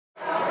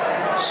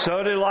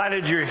So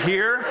delighted you're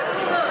here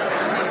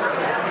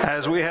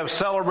as we have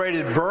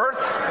celebrated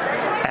birth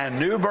and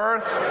new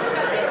birth.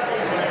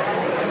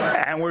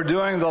 And we're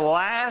doing the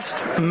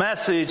last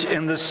message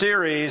in the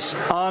series,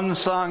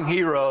 Unsung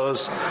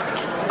Heroes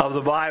of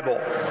the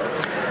Bible.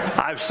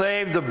 I've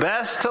saved the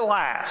best to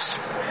last.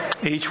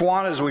 Each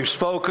one, as we've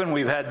spoken,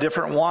 we've had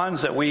different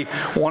ones that we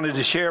wanted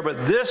to share,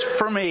 but this,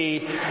 for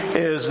me,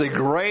 is the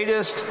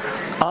greatest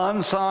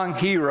unsung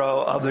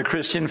hero of the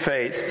Christian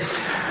faith.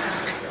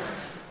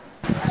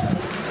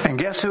 And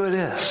guess who it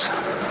is?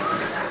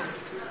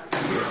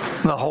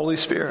 The Holy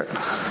Spirit.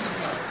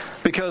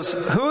 Because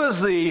who is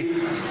the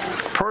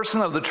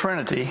person of the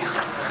Trinity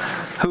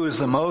who is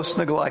the most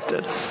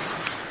neglected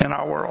in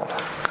our world?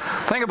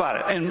 Think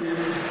about it. And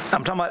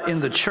I'm talking about in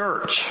the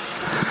church.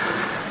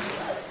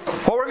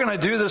 What we're going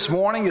to do this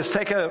morning is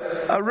take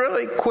a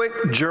really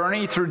quick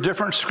journey through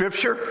different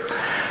scripture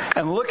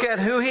and look at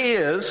who he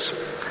is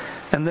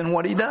and then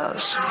what he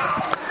does.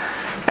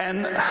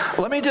 And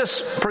let me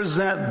just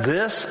present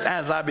this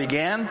as I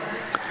began.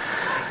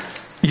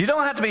 You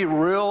don't have to be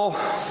real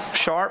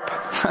sharp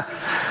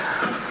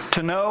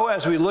to know,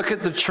 as we look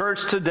at the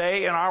church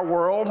today in our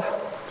world,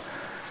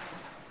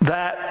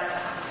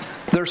 that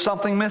there's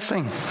something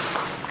missing.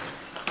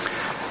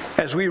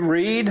 As we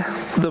read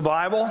the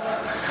Bible,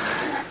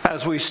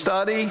 as we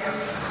study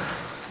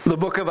the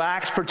book of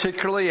Acts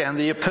particularly and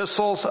the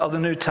epistles of the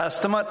New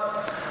Testament,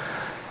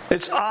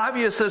 it's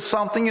obvious that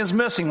something is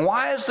missing.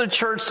 Why is the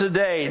church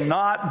today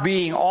not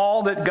being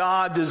all that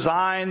God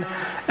designed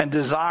and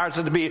desires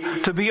it to be?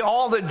 To be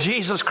all that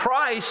Jesus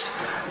Christ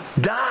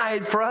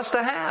died for us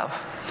to have.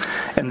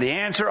 And the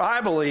answer,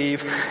 I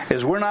believe,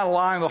 is we're not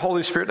allowing the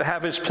Holy Spirit to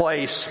have his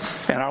place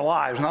in our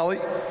lives. Now,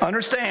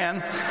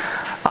 understand,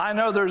 I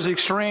know there's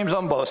extremes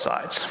on both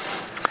sides.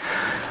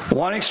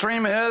 One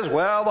extreme is,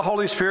 well, the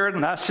Holy Spirit,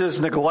 and that's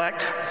his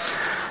neglect.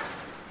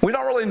 We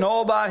don't really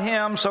know about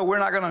him, so we're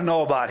not going to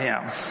know about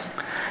him.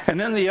 And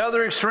then the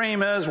other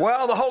extreme is,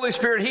 well, the Holy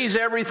Spirit, he's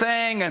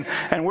everything,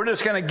 and we're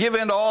just going to give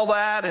in to all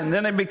that, and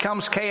then it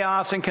becomes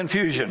chaos and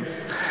confusion.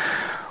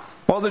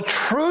 Well, the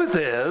truth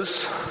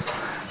is,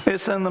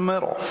 it's in the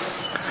middle.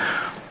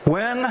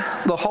 When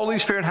the Holy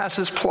Spirit has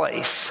his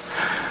place,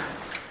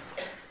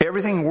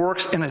 everything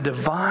works in a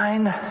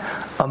divine,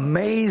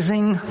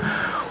 amazing,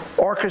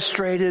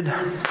 orchestrated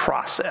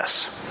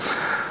process.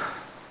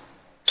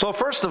 So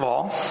first of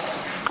all,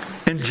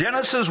 in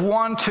Genesis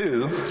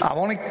 1:2, I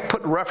want to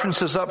put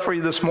references up for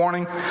you this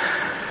morning.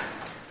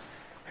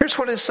 Here's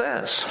what it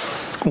says.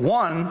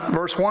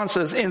 Verse 1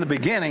 says, in the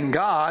beginning,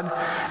 God.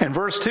 And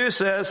verse 2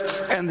 says,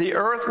 and the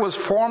earth was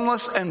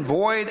formless and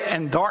void,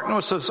 and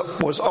darkness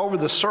was over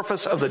the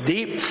surface of the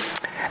deep,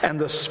 and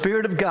the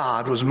Spirit of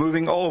God was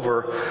moving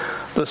over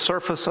the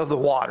surface of the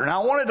water.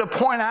 Now, I wanted to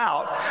point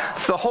out,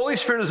 the Holy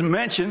Spirit is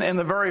mentioned in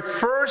the very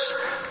first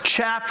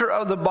chapter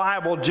of the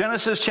Bible,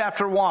 Genesis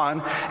chapter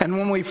 1, and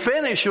when we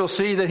finish, you'll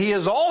see that he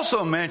is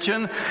also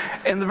mentioned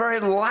in the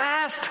very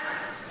last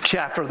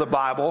chapter of the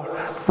Bible,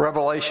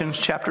 Revelation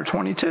chapter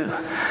 22.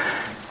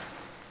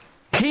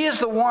 He is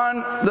the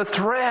one, the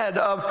thread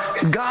of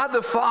God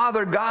the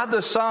Father, God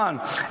the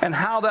Son, and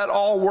how that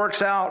all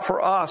works out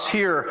for us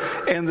here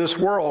in this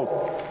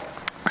world.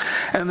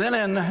 And then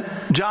in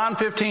John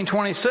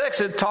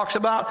 15:26, it talks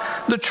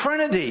about the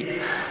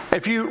Trinity.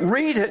 If you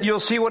read it, you'll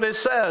see what it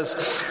says.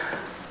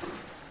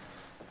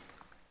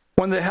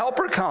 When the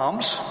Helper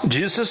comes,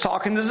 Jesus is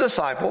talking to the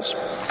disciples,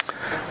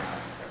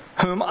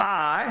 whom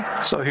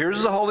I, so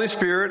here's the Holy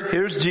Spirit,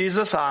 here's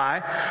Jesus,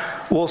 I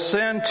will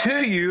send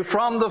to you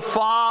from the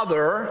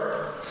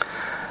Father,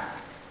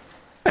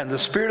 and the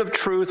Spirit of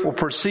truth will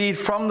proceed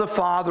from the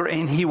Father,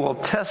 and he will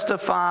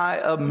testify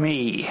of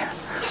me.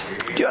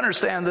 Do you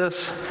understand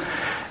this?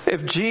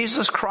 If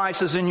Jesus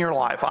Christ is in your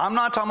life, I'm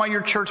not talking about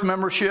your church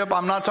membership,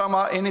 I'm not talking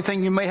about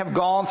anything you may have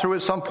gone through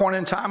at some point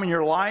in time in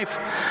your life,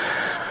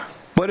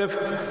 but if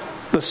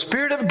the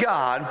Spirit of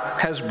God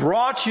has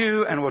brought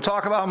you, and we'll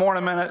talk about more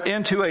in a minute,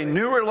 into a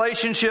new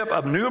relationship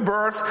of new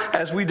birth,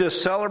 as we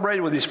just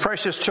celebrated with these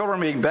precious children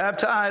being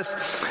baptized,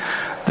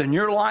 then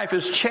your life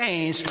is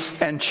changed,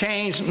 and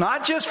changed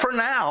not just for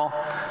now,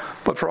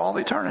 but for all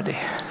eternity.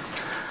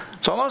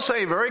 So I'm going to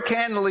say very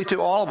candidly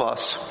to all of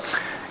us,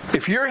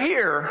 if you're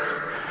here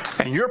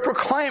and you're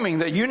proclaiming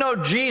that you know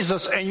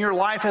Jesus and your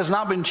life has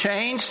not been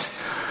changed,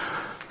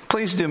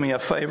 please do me a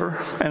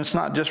favor, and it's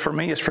not just for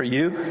me, it's for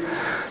you.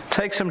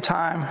 Take some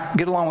time,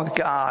 get along with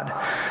God,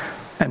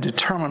 and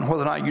determine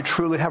whether or not you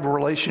truly have a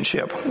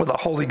relationship with a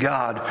holy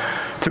God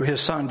through his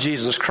Son,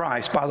 Jesus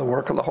Christ, by the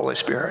work of the Holy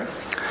Spirit.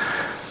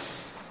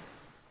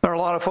 There are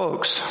a lot of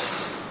folks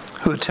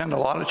who attend a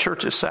lot of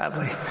churches,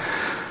 sadly,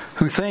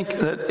 who think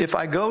that if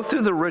I go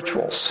through the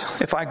rituals,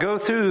 if I go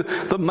through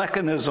the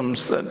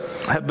mechanisms that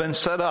have been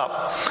set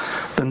up,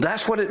 then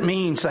that's what it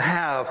means to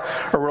have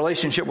a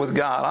relationship with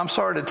God. I'm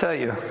sorry to tell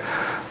you,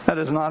 that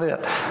is not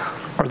it.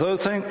 Are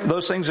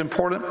those things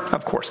important?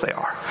 Of course they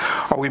are.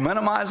 Are we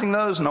minimizing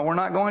those? No, we're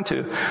not going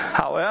to.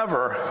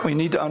 However, we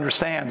need to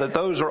understand that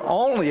those are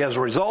only as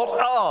a result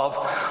of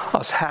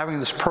us having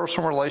this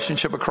personal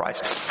relationship with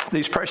Christ.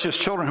 These precious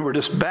children who were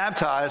just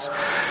baptized,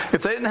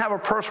 if they didn't have a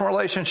personal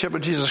relationship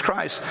with Jesus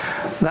Christ,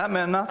 that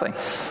meant nothing.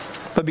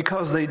 But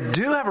because they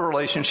do have a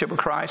relationship with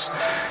Christ,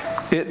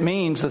 it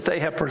means that they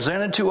have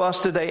presented to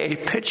us today a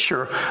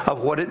picture of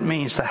what it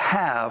means to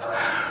have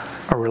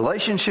a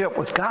relationship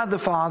with God the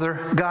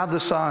Father, God the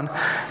Son,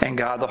 and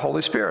God the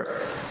Holy Spirit.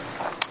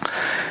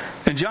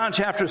 In John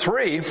chapter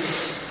 3,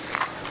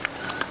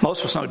 most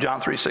of us know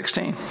John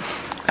 3:16.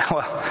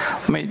 Well,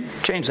 let me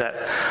change that.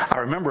 I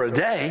remember a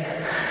day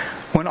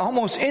when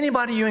almost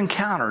anybody you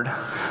encountered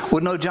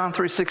would know John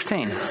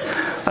 3:16.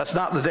 That's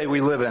not the day we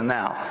live in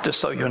now, just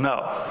so you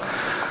know.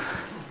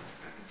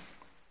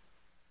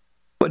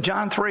 But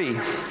John 3,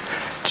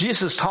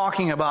 Jesus is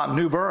talking about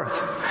new birth.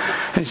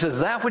 And he says,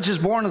 that which is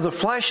born of the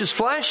flesh is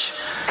flesh,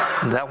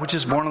 and that which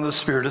is born of the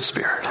Spirit is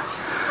spirit.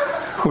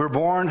 We're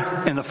born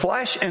in the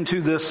flesh into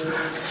this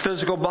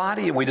physical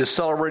body. We just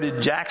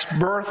celebrated Jack's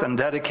birth and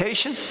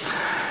dedication.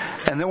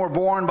 And then we're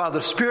born by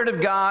the Spirit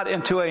of God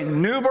into a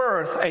new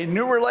birth, a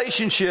new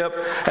relationship,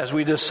 as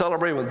we just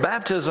celebrate with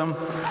baptism,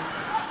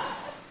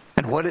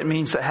 and what it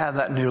means to have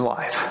that new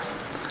life.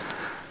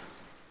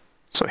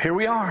 So here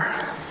we are.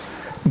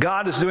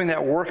 God is doing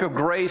that work of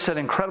grace, that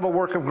incredible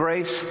work of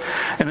grace.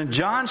 And in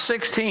John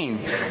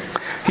 16,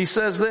 he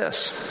says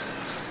this.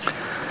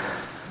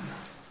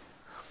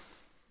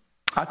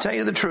 I'll tell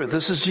you the truth.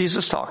 This is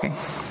Jesus talking.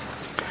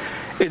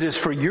 It is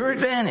for your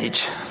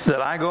advantage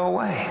that I go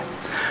away.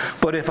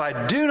 But if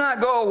I do not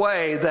go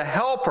away, the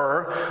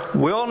Helper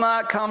will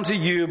not come to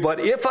you. But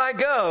if I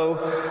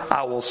go,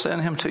 I will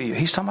send him to you.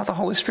 He's talking about the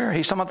Holy Spirit.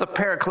 He's talking about the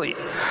Paraclete.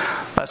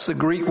 That's the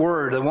Greek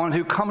word, the one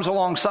who comes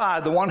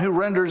alongside, the one who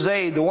renders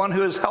aid, the one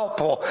who is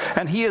helpful.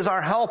 And he is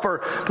our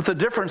helper. But the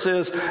difference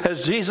is,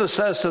 as Jesus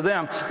says to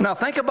them, now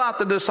think about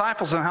the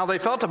disciples and how they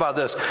felt about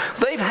this.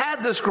 They've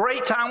had this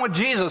great time with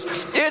Jesus.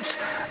 It's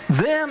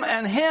them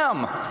and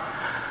him.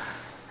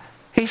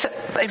 He said,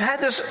 they've had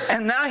this,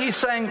 and now he's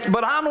saying,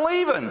 but I'm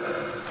leaving.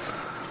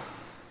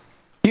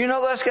 You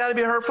know that's got to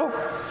be hurtful?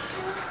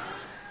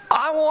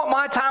 I want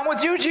my time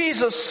with you,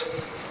 Jesus.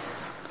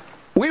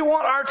 We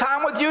want our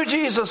time with you,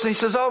 Jesus. He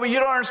says, oh, but you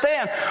don't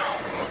understand.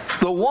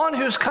 The one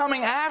who's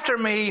coming after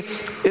me,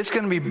 it's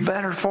going to be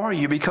better for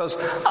you because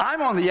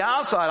I'm on the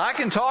outside. I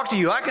can talk to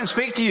you. I can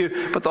speak to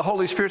you. But the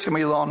Holy Spirit's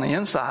going to be on the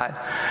inside.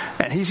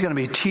 And he's going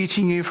to be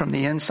teaching you from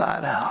the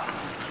inside out.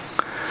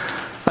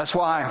 That's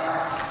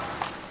why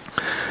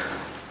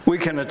we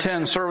can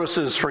attend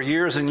services for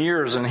years and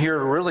years and hear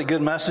really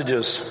good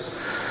messages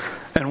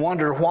and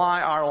wonder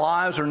why our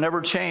lives are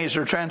never changed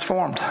or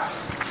transformed.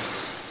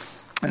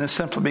 And it's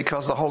simply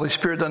because the Holy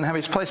Spirit doesn't have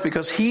his place,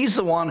 because he's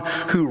the one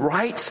who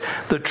writes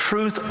the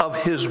truth of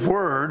his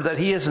word that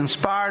he has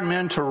inspired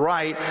men to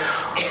write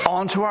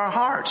onto our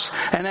hearts.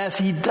 And as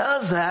he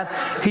does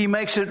that, he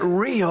makes it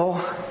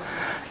real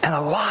and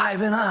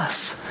alive in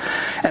us.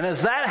 And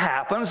as that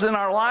happens, then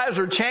our lives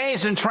are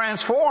changed and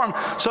transformed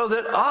so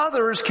that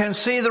others can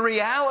see the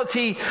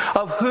reality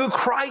of who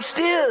Christ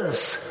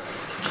is.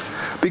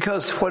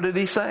 Because what did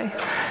he say?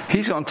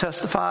 He's going to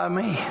testify of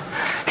me.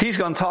 He's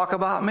going to talk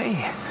about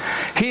me.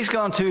 He's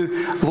going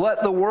to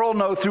let the world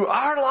know through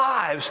our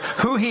lives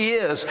who he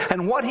is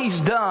and what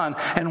he's done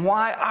and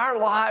why our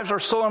lives are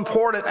so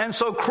important and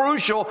so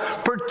crucial,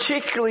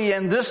 particularly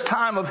in this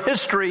time of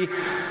history,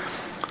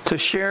 to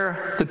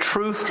share the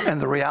truth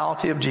and the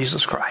reality of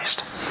Jesus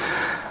Christ.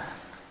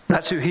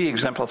 That's who he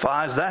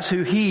exemplifies. That's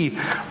who he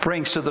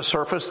brings to the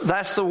surface.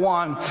 That's the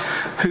one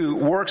who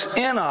works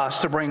in us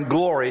to bring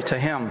glory to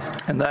him.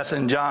 And that's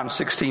in John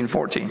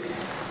 16:14.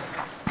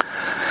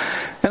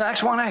 In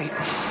Acts 1:8,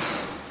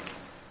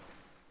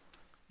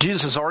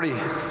 Jesus has already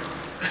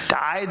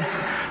died,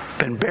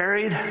 been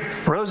buried,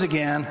 rose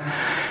again.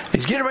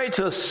 He's getting ready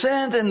to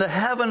ascend into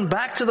heaven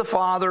back to the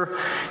Father.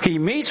 He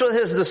meets with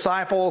his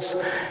disciples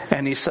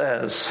and he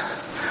says,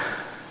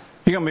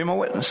 you're going to be my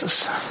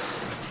witnesses.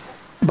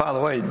 By the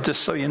way,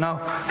 just so you know,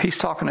 he's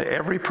talking to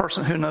every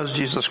person who knows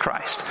Jesus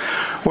Christ,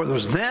 whether it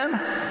was then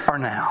or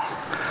now.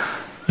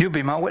 You'll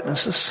be my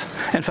witnesses.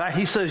 In fact,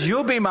 he says,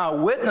 you'll be my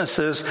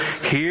witnesses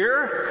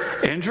here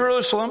in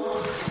Jerusalem,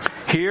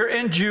 here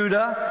in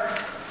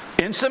Judah,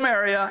 in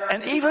Samaria,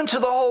 and even to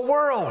the whole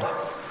world.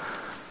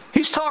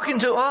 He's talking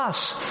to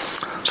us.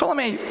 So let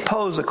me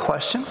pose a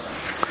question.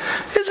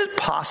 Is it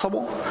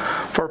possible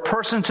for a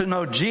person to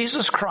know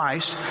Jesus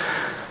Christ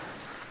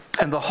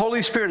and the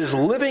Holy Spirit is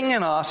living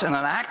in us in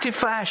an active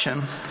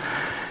fashion,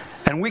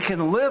 and we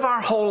can live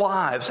our whole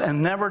lives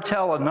and never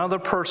tell another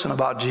person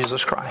about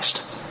Jesus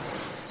Christ?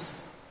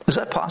 Is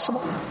that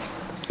possible?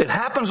 It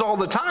happens all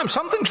the time.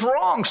 Something's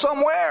wrong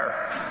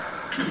somewhere.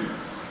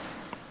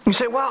 You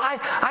say, well,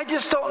 I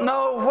just don't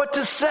know what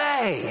to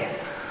say.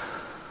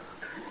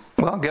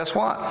 Well, guess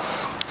what?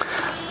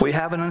 We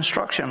have an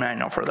instruction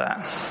manual for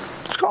that.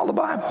 It's called the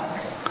Bible.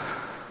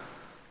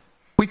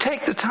 We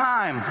take the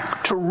time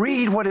to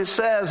read what it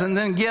says and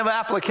then give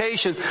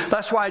application.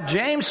 That's why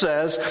James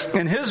says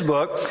in his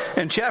book,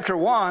 in chapter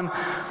 1,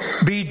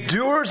 be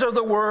doers of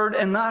the word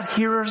and not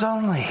hearers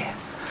only.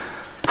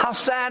 How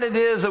sad it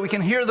is that we can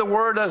hear the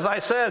word, as I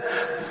said,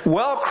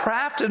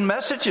 well-crafted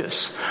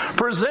messages,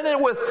 presented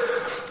with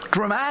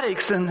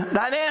dramatics and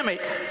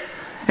dynamic,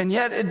 and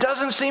yet it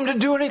doesn't seem to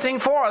do anything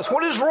for us.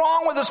 What is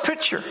wrong with this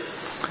picture?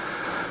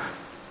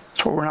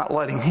 It's where we're not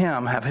letting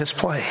Him have His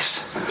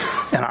place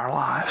in our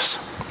lives.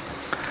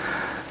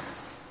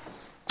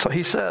 So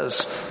He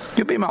says,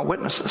 you'll be my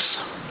witnesses,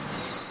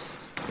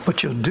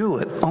 but you'll do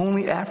it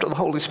only after the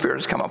Holy Spirit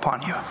has come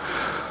upon you.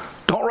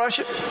 Don't rush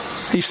it,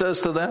 He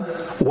says to them.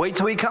 Wait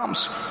till He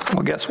comes.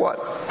 Well, guess what?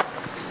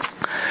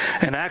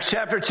 In Acts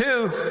chapter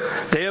 2,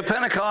 day of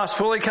Pentecost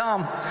fully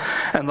come,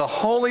 and the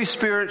Holy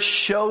Spirit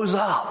shows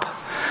up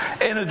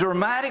in a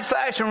dramatic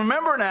fashion.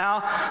 Remember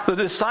now, the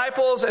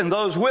disciples and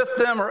those with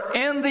them are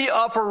in the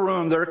upper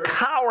room. They're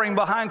cowering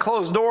behind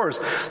closed doors.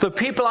 The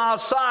people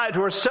outside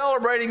who are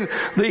celebrating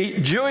the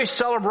Jewish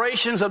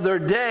celebrations of their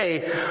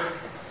day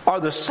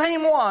are the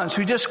same ones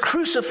who just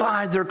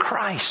crucified their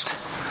Christ.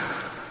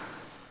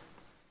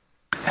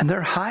 And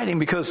they're hiding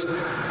because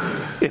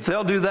if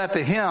they'll do that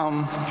to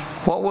Him,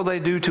 what will they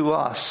do to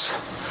us?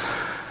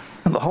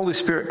 And the Holy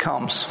Spirit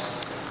comes.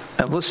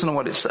 And listen to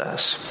what it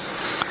says.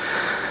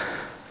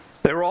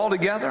 They were all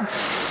together,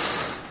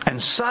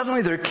 and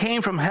suddenly there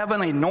came from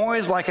heaven a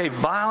noise like a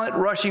violent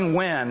rushing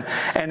wind,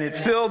 and it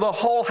filled the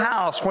whole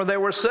house where they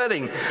were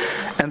sitting.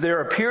 And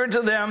there appeared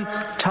to them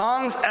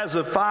tongues as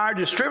of fire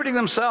distributing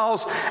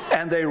themselves,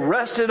 and they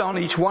rested on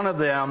each one of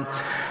them.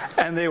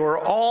 And they were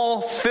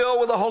all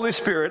filled with the Holy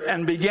Spirit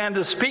and began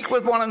to speak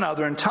with one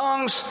another in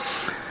tongues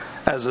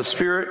as the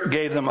Spirit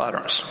gave them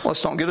utterance.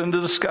 Let's don't get into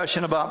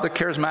discussion about the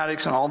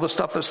charismatics and all the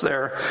stuff that's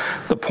there.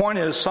 The point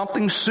is,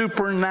 something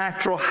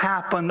supernatural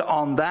happened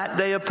on that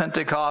day of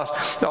Pentecost.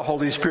 The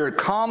Holy Spirit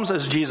comes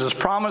as Jesus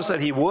promised that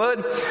He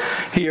would.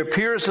 He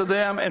appears to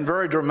them in a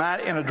very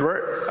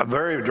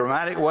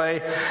dramatic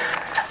way,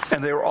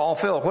 and they were all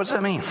filled. What does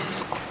that mean?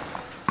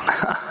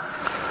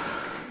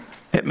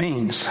 It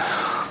means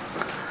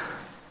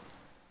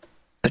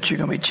that you're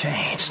going to be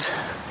changed.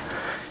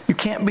 You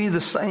can't be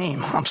the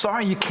same. I'm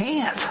sorry, you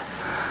can't.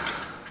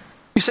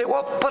 You say,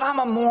 well, but I'm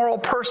a moral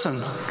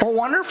person. Well,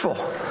 wonderful.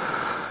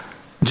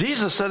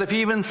 Jesus said if you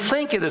even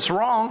think it, it's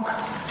wrong.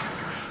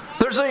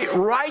 There's a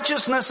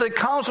righteousness that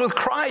comes with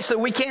Christ that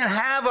we can't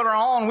have on our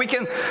own. We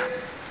can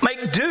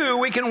make do.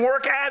 We can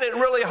work at it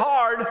really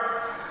hard.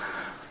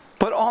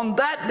 But on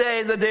that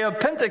day, the day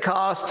of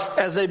Pentecost,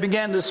 as they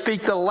began to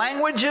speak the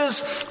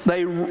languages,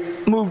 they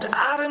moved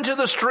out into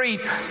the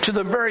street to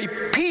the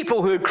very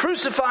people who had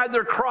crucified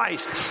their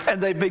Christ.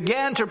 And they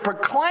began to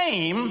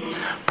proclaim,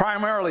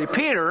 primarily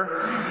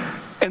Peter,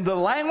 in the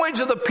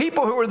language of the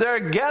people who were there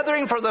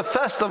gathering for the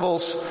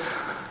festivals,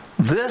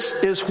 this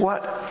is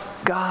what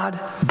God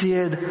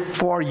did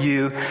for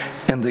you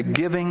in the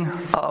giving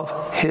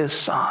of His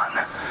Son.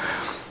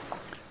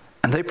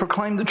 And they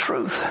proclaimed the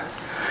truth.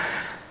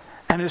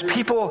 And as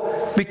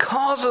people,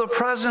 because of the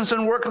presence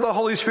and work of the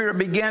Holy Spirit,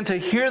 began to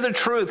hear the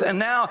truth, and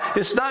now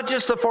it's not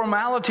just the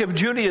formality of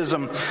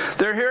Judaism.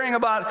 They're hearing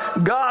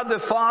about God the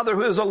Father,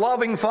 who is a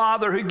loving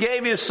Father, who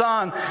gave His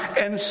Son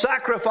and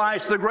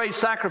sacrificed the great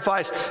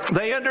sacrifice.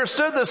 They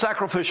understood the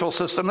sacrificial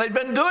system. They'd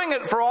been doing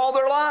it for all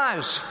their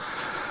lives.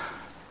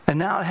 And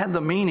now it had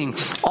the meaning.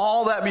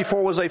 All that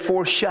before was a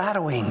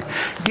foreshadowing,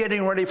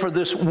 getting ready for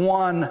this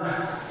one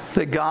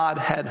that God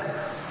had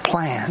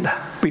planned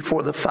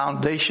before the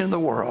foundation of the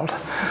world.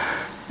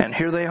 And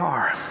here they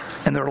are.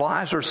 And their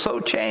lives are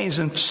so changed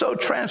and so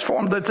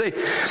transformed that they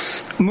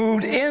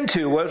moved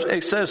into what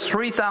it says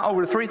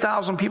over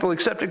 3,000 people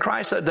accepted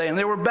Christ that day. And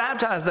they were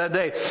baptized that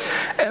day.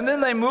 And then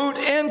they moved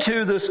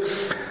into this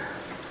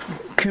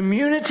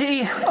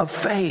community of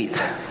faith.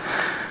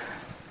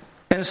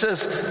 And it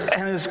says,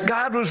 and as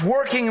God was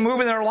working and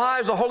moving in their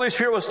lives, the Holy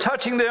Spirit was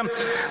touching them.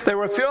 They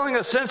were feeling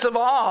a sense of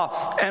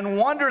awe, and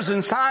wonders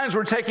and signs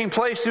were taking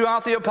place through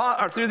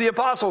the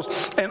apostles.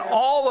 And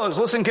all those,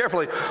 listen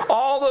carefully,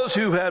 all those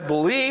who had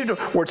believed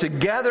were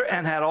together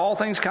and had all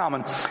things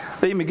common.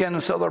 They began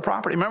to sell their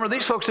property. Remember,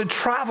 these folks had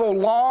traveled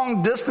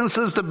long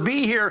distances to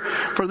be here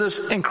for this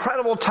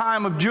incredible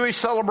time of Jewish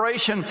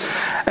celebration.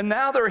 And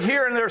now they're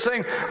here and they're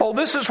saying, oh,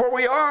 this is where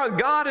we are.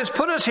 God has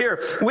put us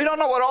here. We don't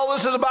know what all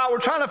this is about. We're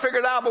trying to figure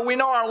it out, but we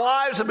know our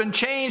lives have been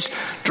changed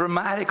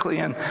dramatically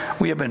and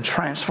we have been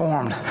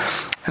transformed.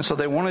 And so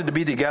they wanted to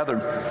be together,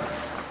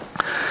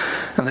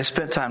 and they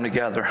spent time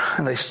together,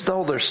 and they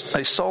sold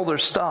their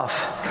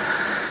stuff,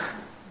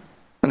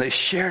 and they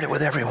shared it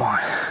with everyone.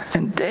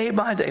 And day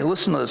by day,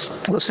 listen to this,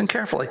 listen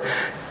carefully,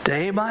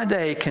 day by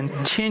day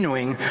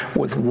continuing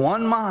with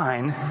one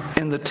mind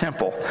in the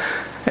temple.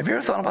 Have you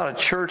ever thought about a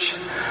church,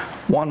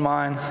 one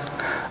mind?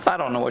 I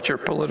don't know what your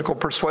political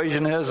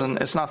persuasion is, and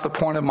it's not the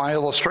point of my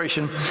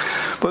illustration.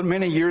 But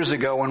many years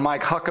ago, when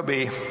Mike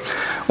Huckabee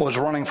was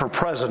running for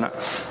president,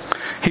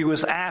 he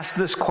was asked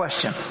this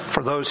question.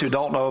 For those who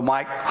don't know,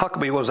 Mike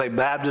Huckabee was a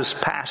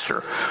Baptist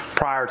pastor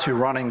prior to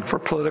running for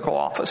political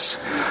office.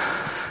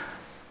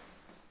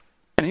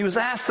 And he was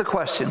asked the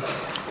question,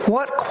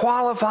 what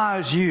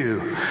qualifies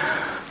you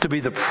to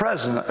be the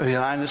President of the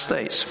United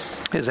States?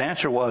 His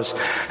answer was,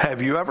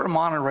 have you ever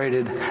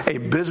moderated a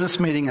business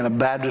meeting in a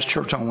Baptist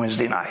church on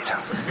Wednesday night?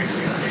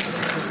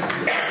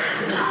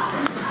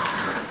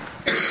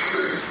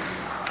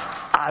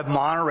 I've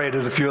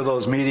moderated a few of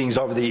those meetings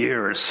over the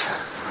years.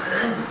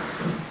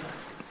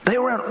 They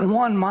were in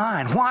one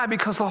mind. Why?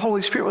 Because the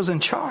Holy Spirit was in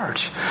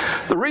charge.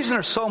 The reason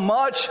there's so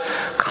much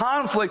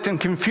conflict and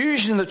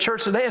confusion in the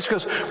church today is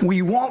because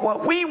we want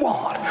what we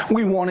want.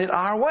 We want it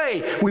our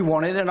way. We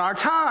want it in our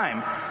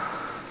time.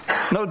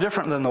 No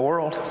different than the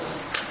world.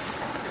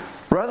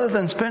 Rather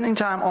than spending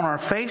time on our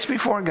face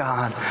before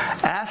God,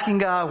 asking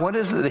God what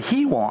is it that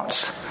He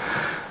wants,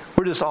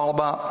 we're just all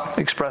about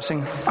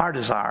expressing our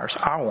desires,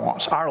 our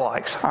wants, our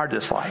likes, our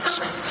dislikes.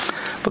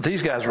 But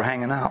these guys were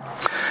hanging out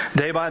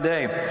day by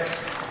day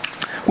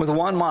with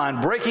one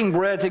mind, breaking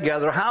bread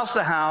together, house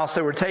to house.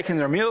 They were taking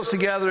their meals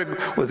together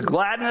with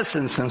gladness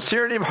and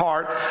sincerity of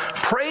heart,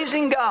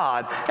 praising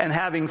God and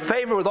having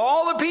favor with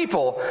all the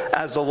people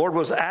as the Lord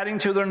was adding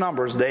to their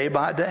numbers day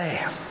by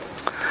day.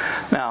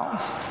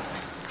 Now,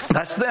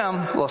 that's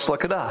them. Let's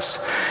look at us.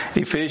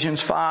 Ephesians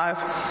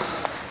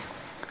 5.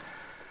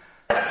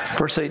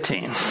 Verse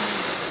 18.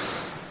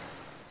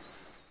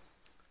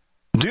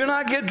 Do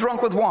not get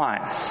drunk with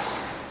wine.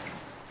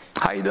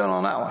 How you doing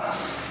on that one?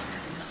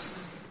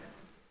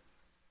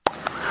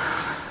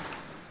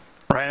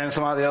 Ran into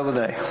somebody the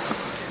other day.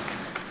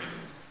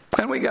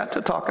 And we got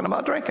to talking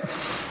about drinking.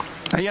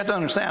 Now you have to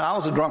understand, I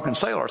was a drunken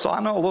sailor, so I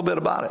know a little bit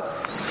about it.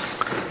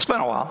 It's been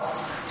a while.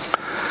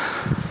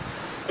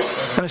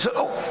 And he said,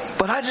 oh,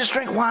 but I just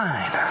drink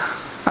wine.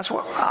 That's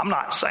what, I'm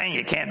not saying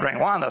you can't drink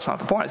wine. That's not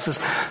the point. It says,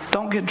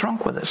 don't get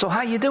drunk with it. So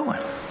how you doing?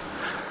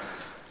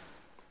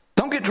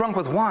 Don't get drunk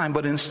with wine,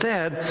 but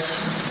instead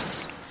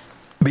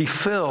be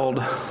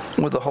filled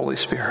with the Holy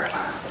Spirit.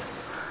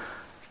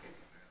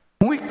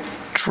 When we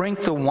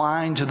drink the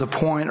wine to the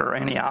point, or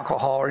any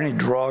alcohol or any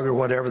drug or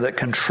whatever that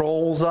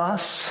controls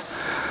us,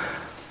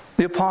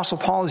 the Apostle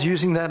Paul is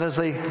using that as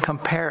a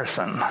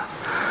comparison.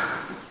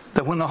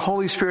 That when the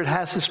Holy Spirit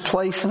has His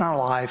place in our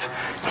life,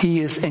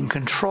 He is in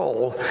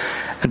control.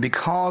 And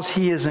because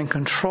He is in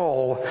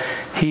control,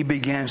 He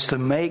begins to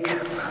make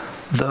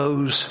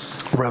those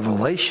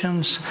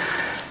revelations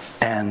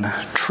and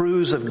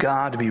truths of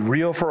God to be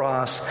real for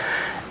us.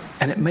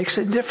 And it makes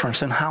a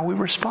difference in how we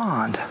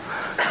respond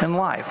in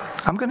life.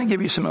 I'm going to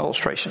give you some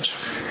illustrations.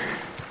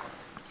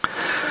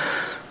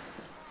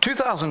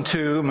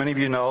 2002, many of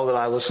you know that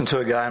I listened to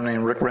a guy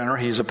named Rick Renner.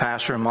 He's a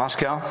pastor in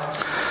Moscow,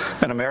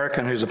 an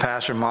American who's a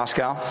pastor in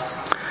Moscow.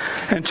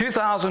 In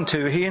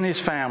 2002, he and his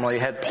family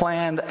had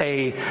planned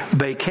a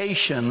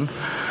vacation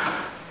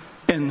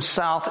in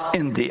South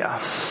India.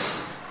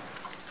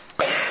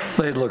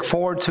 They'd looked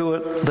forward to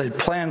it. They'd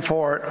planned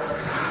for it.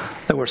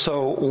 They were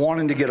so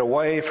wanting to get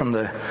away from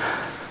the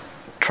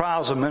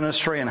trials of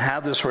ministry and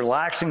have this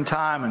relaxing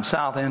time in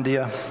South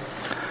India.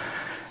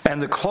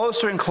 And the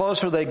closer and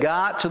closer they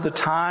got to the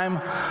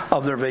time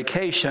of their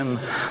vacation,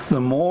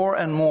 the more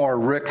and more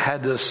Rick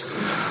had this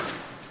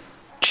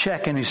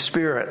check in his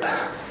spirit.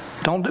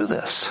 Don't do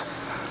this.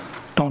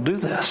 Don't do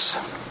this.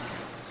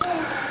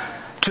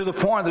 To the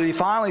point that he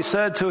finally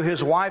said to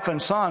his wife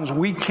and sons,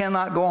 we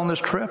cannot go on this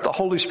trip. The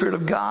Holy Spirit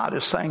of God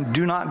is saying,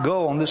 do not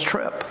go on this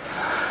trip.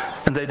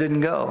 And they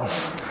didn't go.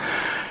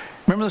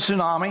 Remember the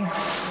tsunami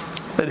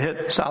that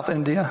hit South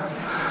India?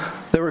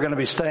 They were going to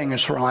be staying in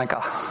Sri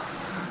Lanka.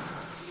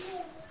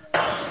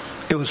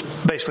 It was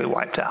basically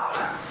wiped out.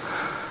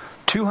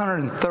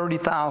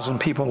 230,000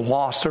 people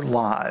lost their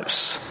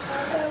lives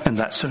in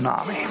that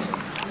tsunami.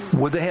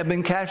 Would they have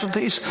been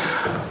casualties?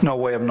 No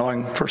way of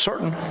knowing for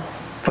certain,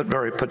 but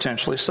very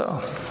potentially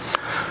so.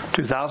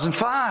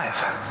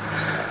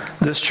 2005,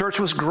 this church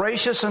was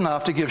gracious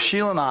enough to give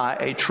Sheila and I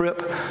a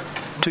trip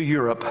to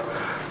Europe,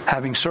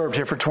 having served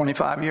here for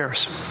 25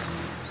 years.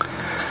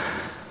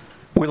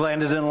 We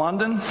landed in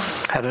London,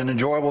 had an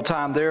enjoyable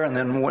time there, and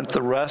then went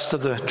the rest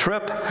of the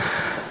trip,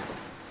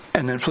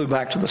 and then flew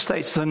back to the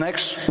States. The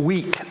next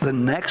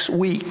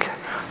week,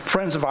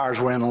 friends of ours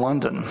were in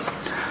London.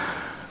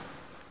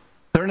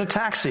 They're in a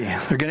taxi.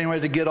 They're getting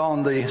ready to get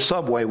on the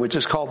subway, which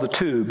is called the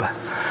Tube.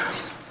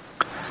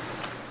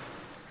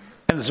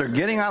 And as they're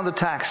getting out of the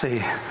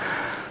taxi,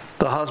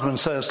 the husband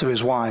says to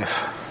his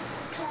wife,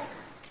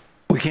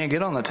 we can't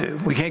get on the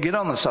Tube. We can't get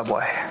on the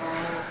subway.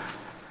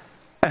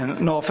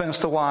 And no offense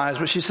to wives,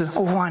 but she said,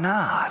 well, why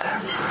not?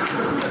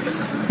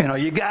 You know,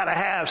 you got to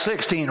have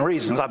 16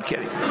 reasons. I'm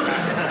kidding.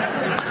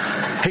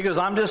 He goes,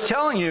 I'm just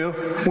telling you,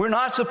 we're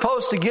not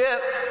supposed to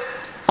get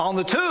on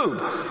the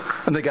Tube.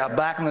 And they got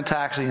back in the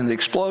taxi and the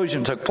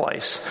explosion took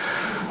place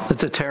that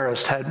the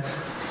terrorist had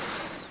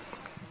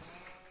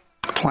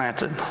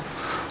planted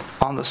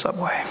on the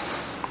subway.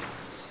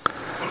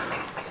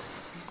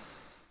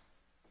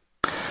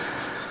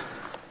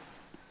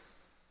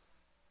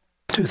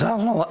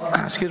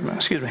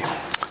 Excuse me.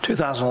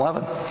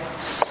 2011.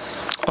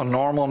 A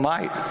normal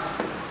night.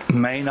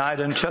 May night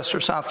in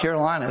Chester, South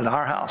Carolina at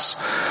our house.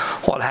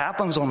 What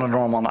happens on a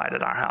normal night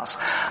at our house?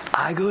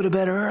 I go to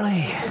bed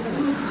early.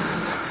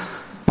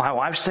 My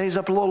wife stays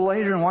up a little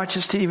later and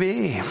watches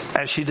TV,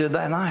 as she did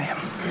that night.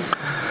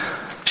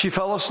 She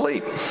fell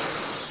asleep.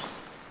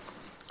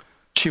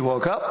 She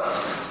woke up.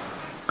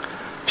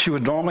 She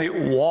would normally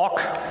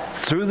walk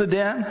through the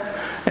den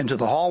into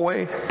the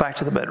hallway back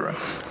to the bedroom.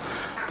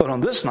 But on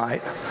this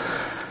night,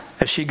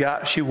 as she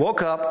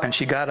woke up and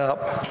she got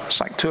up, it's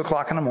like 2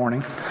 o'clock in the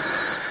morning,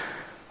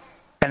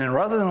 and then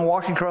rather than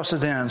walking across the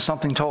den,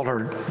 something told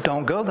her,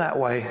 don't go that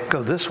way,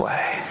 go this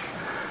way.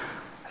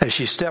 As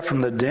she stepped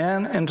from the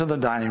den into the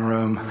dining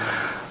room,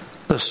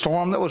 the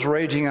storm that was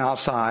raging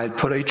outside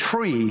put a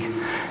tree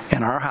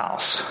in our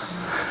house.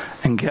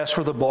 And guess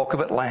where the bulk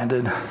of it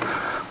landed?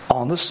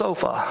 On the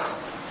sofa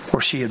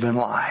where she had been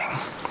lying.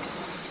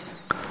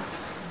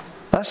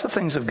 That's the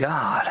things of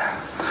God.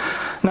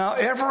 Now,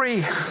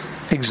 every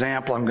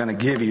example I'm going to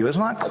give you is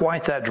not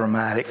quite that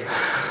dramatic.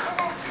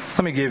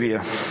 Let me give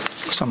you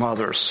some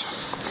others.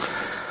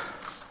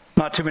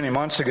 Not too many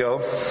months ago,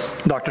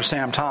 Dr.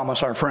 Sam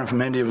Thomas, our friend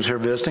from India, was here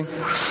visiting.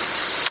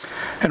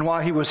 And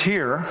while he was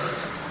here,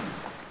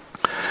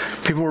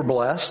 people were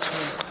blessed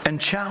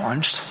and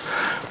challenged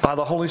by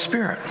the Holy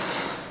Spirit.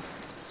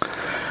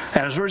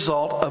 And as a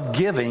result of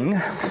giving,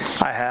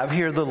 I have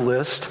here the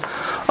list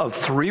of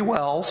 3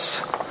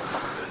 wells.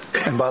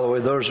 And by the way,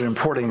 those are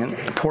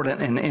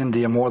important in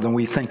India more than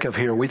we think of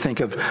here. We think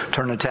of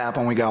turn the tap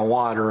and we got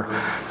water.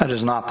 That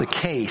is not the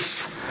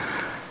case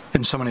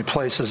in so many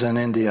places in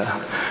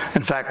India.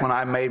 In fact, when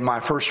I made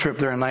my first trip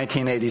there in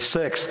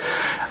 1986,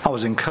 I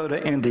was in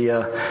Kota,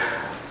 India.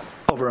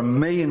 Over 1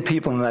 million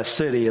people in that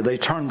city. They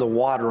turned the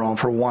water on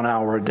for 1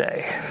 hour a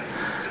day.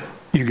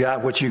 You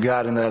got what you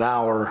got in that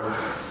hour.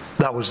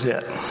 That was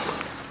it.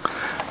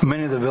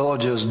 Many of the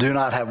villages do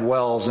not have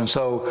wells, and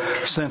so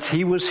since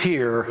he was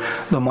here,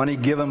 the money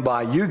given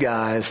by you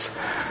guys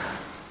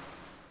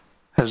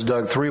has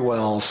dug 3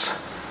 wells.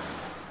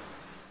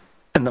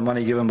 And the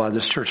money given by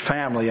this church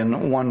family,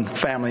 and one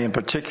family in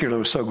particular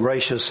was so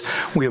gracious,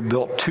 we have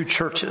built 2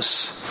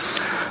 churches.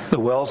 The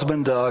wells have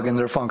been dug and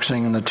they're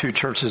functioning, and the 2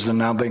 churches have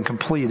now been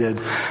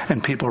completed,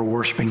 and people are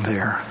worshiping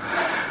there.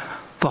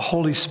 The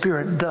Holy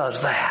Spirit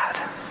does that.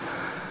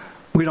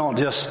 We don't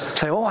just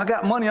say, oh, I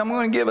got money, I'm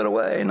going to give it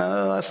away.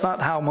 No, that's not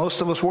how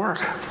most of us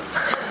work.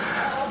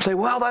 Say,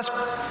 well, that's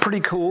pretty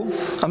cool.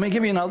 Let me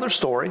give you another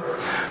story.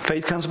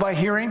 Faith comes by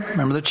hearing.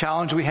 Remember the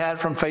challenge we had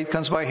from Faith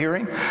Comes by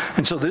Hearing?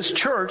 And so this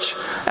church,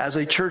 as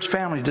a church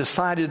family,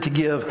 decided to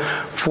give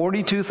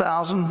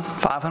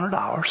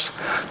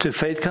 $42,500 to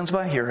Faith Comes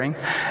by Hearing,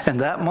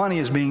 and that money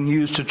is being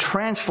used to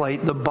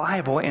translate the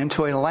Bible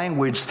into a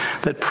language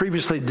that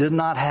previously did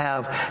not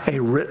have a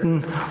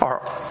written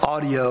or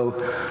audio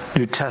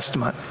New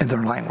Testament in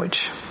their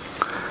language.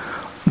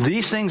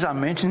 These things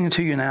I'm mentioning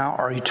to you now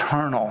are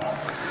eternal.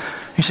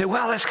 You say,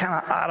 well, that's kind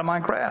of out of my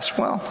grasp.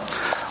 Well,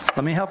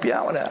 let me help you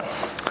out with that.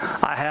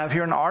 I have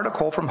here an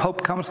article from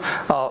Hope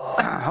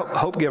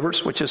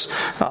Givers, which is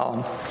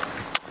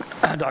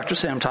Dr.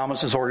 Sam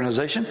Thomas's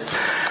organization.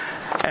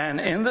 And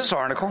in this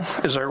article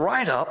is a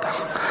write-up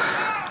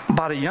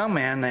about a young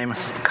man named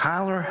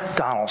Kyler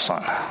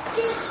Donaldson.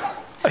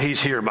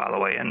 He's here, by the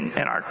way, in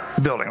our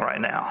building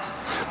right now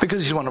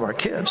because he's one of our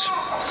kids.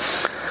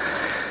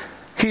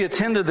 He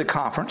attended the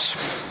conference.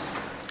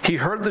 He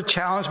heard the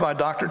challenge by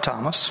Dr.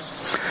 Thomas,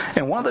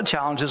 and one of the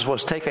challenges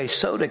was take a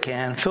soda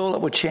can, fill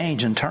it with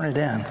change, and turn it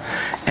in.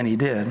 And he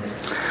did.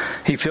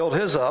 He filled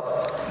his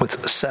up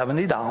with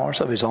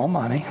 $70 of his own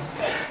money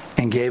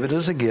and gave it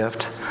as a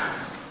gift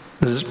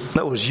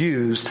that was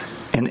used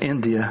in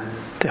India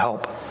to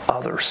help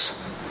others.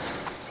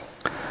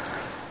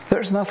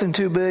 There's nothing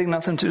too big,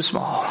 nothing too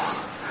small.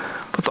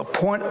 But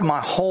my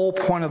whole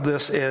point of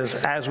this is,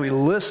 as we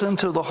listen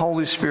to the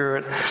Holy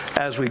Spirit,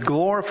 as we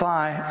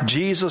glorify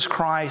Jesus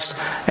Christ,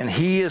 and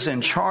He is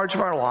in charge of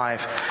our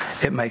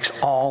life, it makes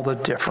all the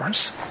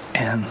difference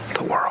in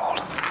the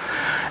world.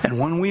 And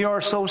when we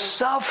are so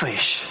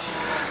selfish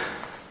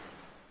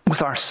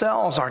with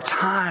ourselves, our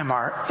time,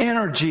 our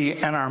energy,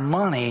 and our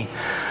money,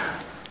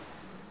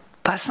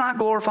 that's not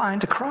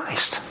glorifying to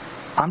Christ.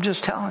 I'm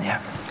just telling you,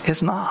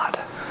 it's not.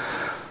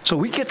 So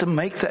we get to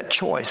make that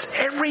choice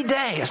every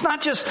day. It's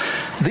not just,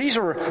 these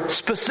are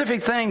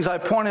specific things I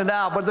pointed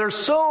out, but there's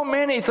so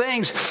many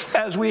things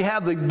as we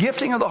have the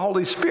gifting of the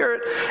Holy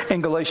Spirit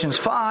in Galatians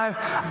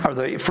 5, or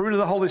the fruit of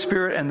the Holy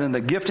Spirit, and then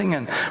the gifting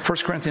in 1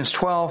 Corinthians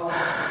 12.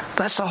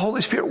 That's the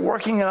Holy Spirit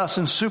working in us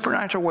in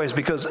supernatural ways,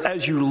 because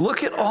as you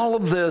look at all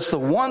of this, the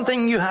one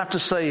thing you have to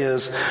say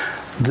is,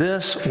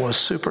 this was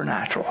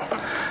supernatural.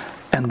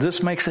 And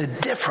this makes a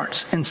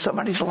difference in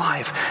somebody's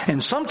life.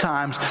 And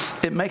sometimes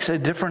it makes a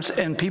difference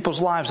in people's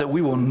lives that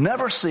we will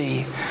never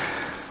see,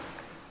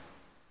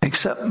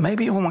 except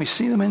maybe when we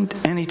see them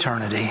in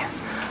eternity.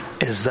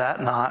 Is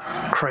that not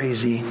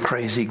crazy,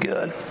 crazy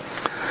good?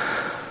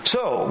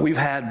 So, we've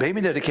had baby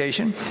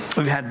dedication.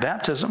 We've had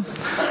baptism.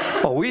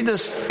 Well, we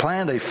just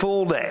planned a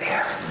full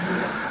day.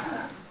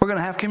 We're going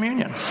to have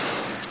communion.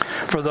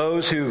 For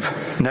those who've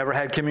never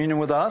had communion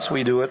with us,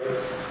 we do it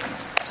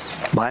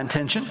by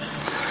intention.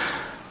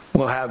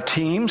 We'll have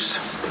teams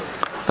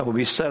that will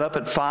be set up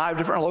at 5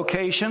 different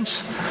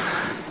locations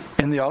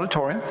in the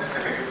auditorium.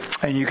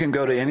 And you can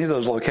go to any of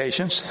those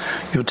locations.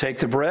 You'll take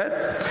the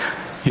bread,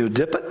 you'll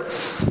dip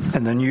it,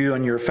 and then you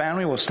and your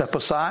family will step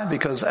aside,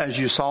 because as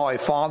you saw a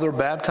father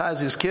baptize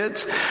his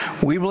kids,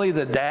 we believe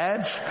that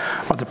dads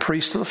are the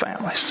priests of the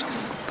families.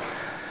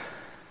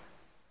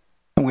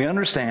 And we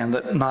understand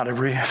that not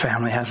every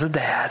family has a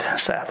dad,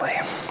 sadly.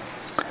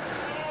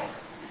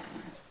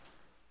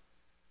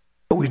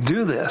 But we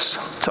do this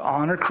to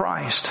honor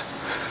Christ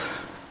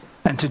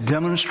and to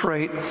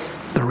demonstrate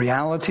the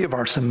reality of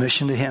our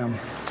submission to Him.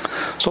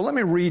 So let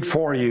me read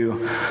for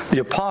you the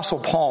Apostle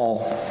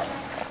Paul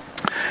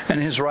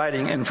and his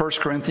writing in 1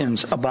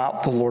 Corinthians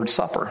about the Lord's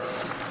Supper.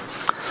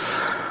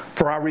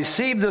 For I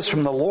received this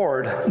from the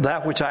Lord,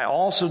 that which I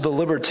also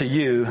delivered to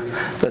you,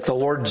 that the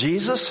Lord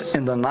Jesus,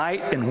 in the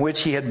night in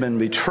which He had been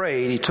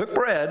betrayed, He took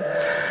bread,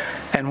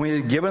 and when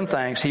He had given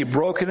thanks, He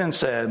broke it and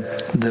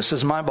said, "This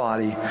is my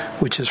body,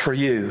 which is for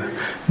you.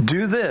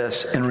 Do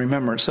this in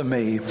remembrance of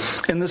me."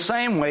 In the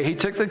same way, He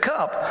took the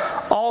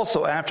cup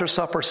also after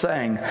supper,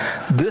 saying,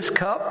 "This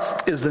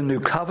cup is the new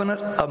covenant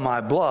of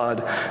my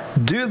blood.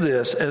 Do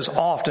this as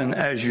often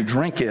as you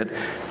drink it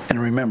in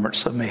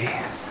remembrance of me."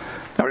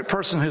 Every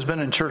person who's been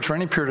in church for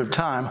any period of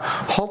time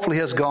hopefully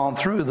has gone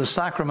through the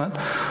sacrament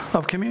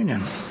of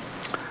communion.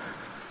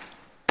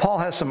 Paul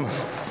has some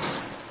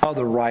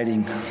other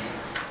writing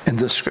in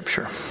this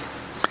scripture.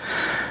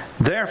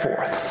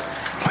 Therefore,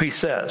 he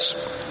says,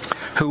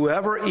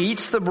 whoever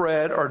eats the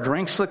bread or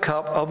drinks the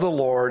cup of the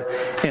Lord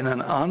in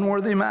an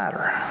unworthy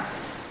manner.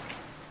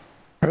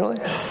 Really?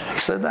 He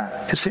said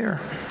that? It's here.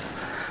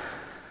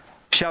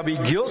 Shall be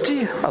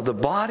guilty of the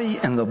body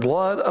and the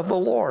blood of the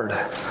Lord.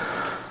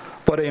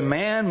 But a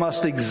man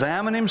must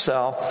examine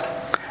himself,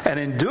 and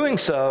in doing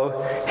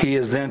so, he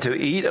is then to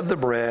eat of the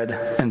bread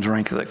and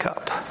drink of the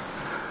cup. In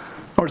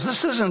other words,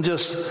 this isn't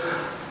just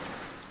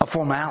a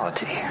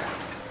formality.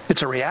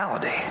 It's a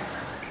reality.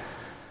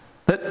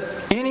 That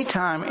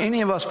anytime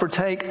any of us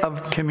partake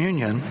of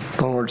communion,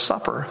 the Lord's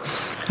Supper,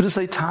 it is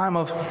a time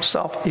of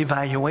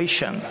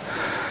self-evaluation.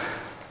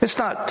 It's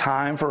not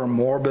time for a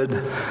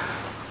morbid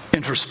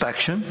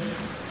introspection.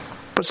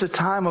 But it's a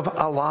time of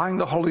allowing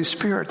the Holy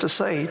Spirit to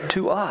say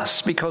to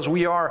us, because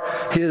we are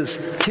His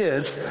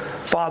kids,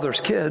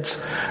 Father's kids,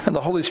 and the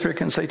Holy Spirit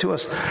can say to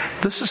us,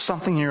 this is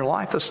something in your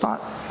life that's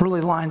not really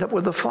lined up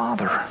with the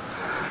Father.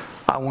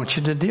 I want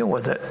you to deal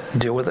with it.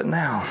 Deal with it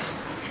now.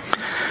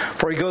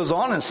 For he goes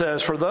on and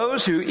says, for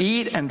those who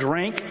eat and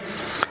drink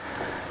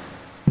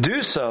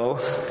do so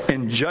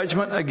in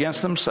judgment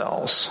against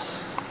themselves.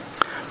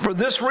 For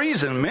this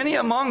reason, many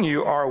among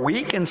you are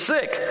weak and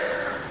sick,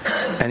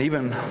 and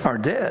even are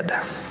dead.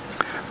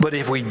 But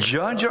if we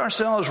judge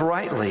ourselves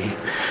rightly,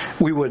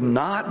 we would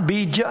not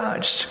be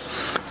judged.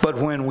 But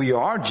when we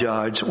are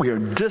judged, we are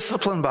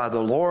disciplined by the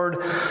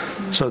Lord,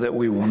 so that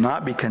we will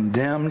not be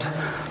condemned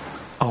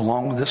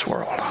along with this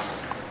world.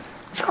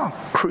 That's how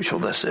crucial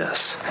this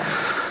is.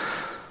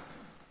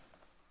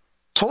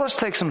 So let's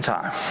take some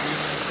time.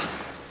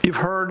 You've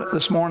heard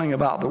this morning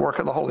about the work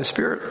of the Holy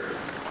Spirit,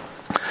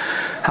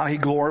 how He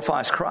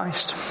glorifies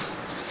Christ,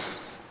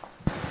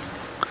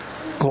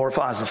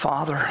 glorifies the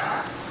Father,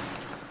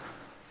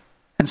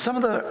 and some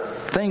of the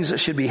things that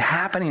should be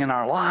happening in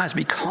our lives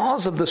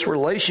because of this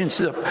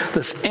relationship,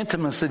 this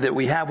intimacy that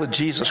we have with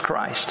Jesus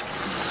Christ.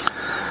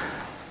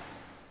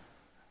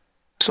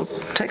 So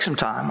take some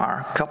time.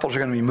 Our couples are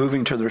going to be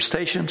moving to their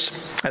stations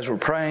as we're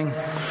praying.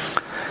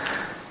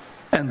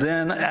 And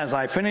then as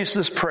I finish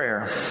this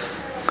prayer,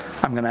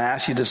 I'm going to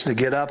ask you just to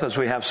get up as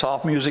we have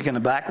soft music in the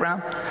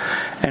background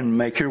and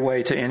make your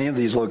way to any of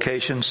these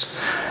locations.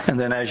 And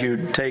then as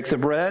you take the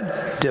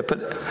bread, dip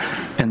it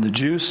in the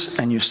juice,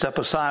 and you step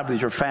aside with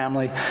your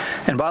family.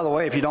 And by the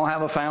way, if you don't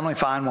have a family,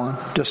 find one.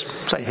 Just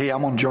say, hey,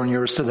 I'm going to join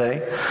yours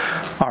today.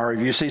 Or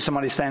if you see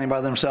somebody standing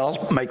by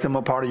themselves, make them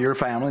a part of your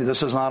family.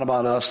 This is not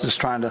about us just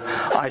trying to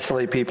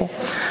isolate people.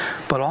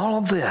 But all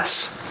of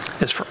this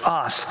is for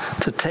us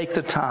to take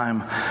the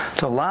time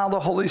to allow the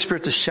Holy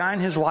Spirit to shine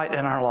His light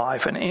in our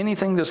life, and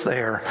anything that's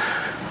there,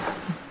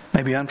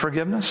 maybe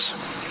unforgiveness.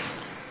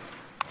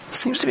 It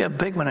seems to be a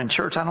big one in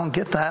church. I don't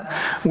get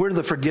that. We're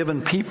the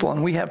forgiven people,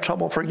 and we have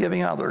trouble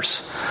forgiving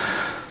others.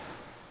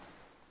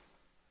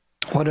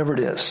 Whatever it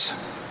is.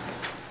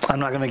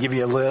 I'm not going to give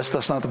you a list.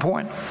 That's not the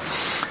point.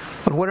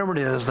 But whatever it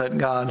is that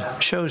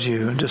God shows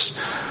you, just,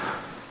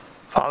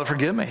 Father,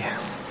 forgive me.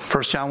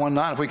 1 John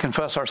 1:9, if we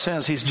confess our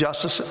sins, He's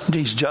just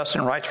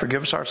and right to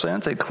forgive us our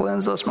sins and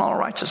cleanse us from all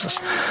righteousness.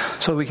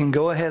 So we can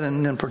go ahead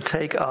and then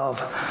partake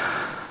of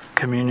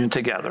communion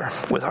together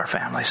with our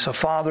families. So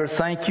Father,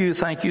 thank you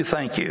for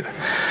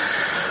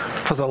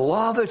the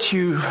love that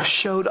you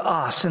showed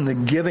us in the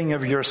giving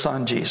of your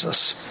Son,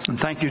 Jesus. And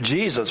thank you,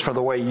 Jesus, for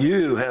the way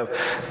you have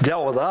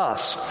dealt with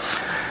us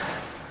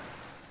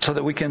so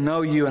that we can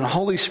know you, and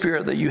Holy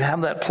Spirit, that you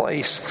have that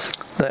place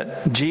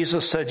that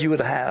Jesus said you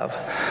would have,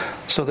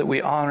 so that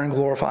we honor and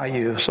glorify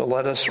you. So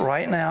let us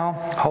right now,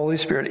 Holy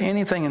Spirit,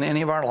 anything in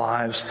any of our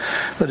lives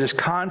that is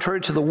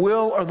contrary to the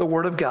will or the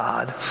Word of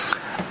God,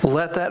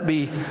 let that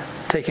be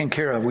taken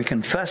care of. We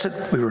confess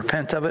it, we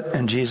repent of it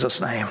in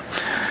Jesus' name.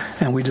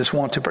 And we just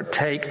want to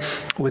partake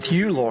with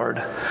you, Lord,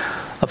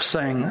 of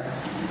saying,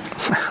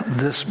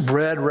 this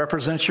bread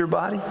represents your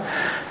body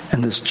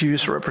and this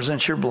juice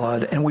represents your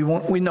blood. And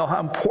we know how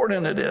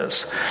important it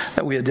is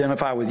that we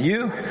identify with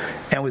you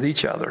and with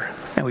each other.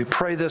 And we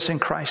pray this in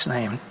Christ's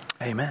name.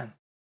 Amen.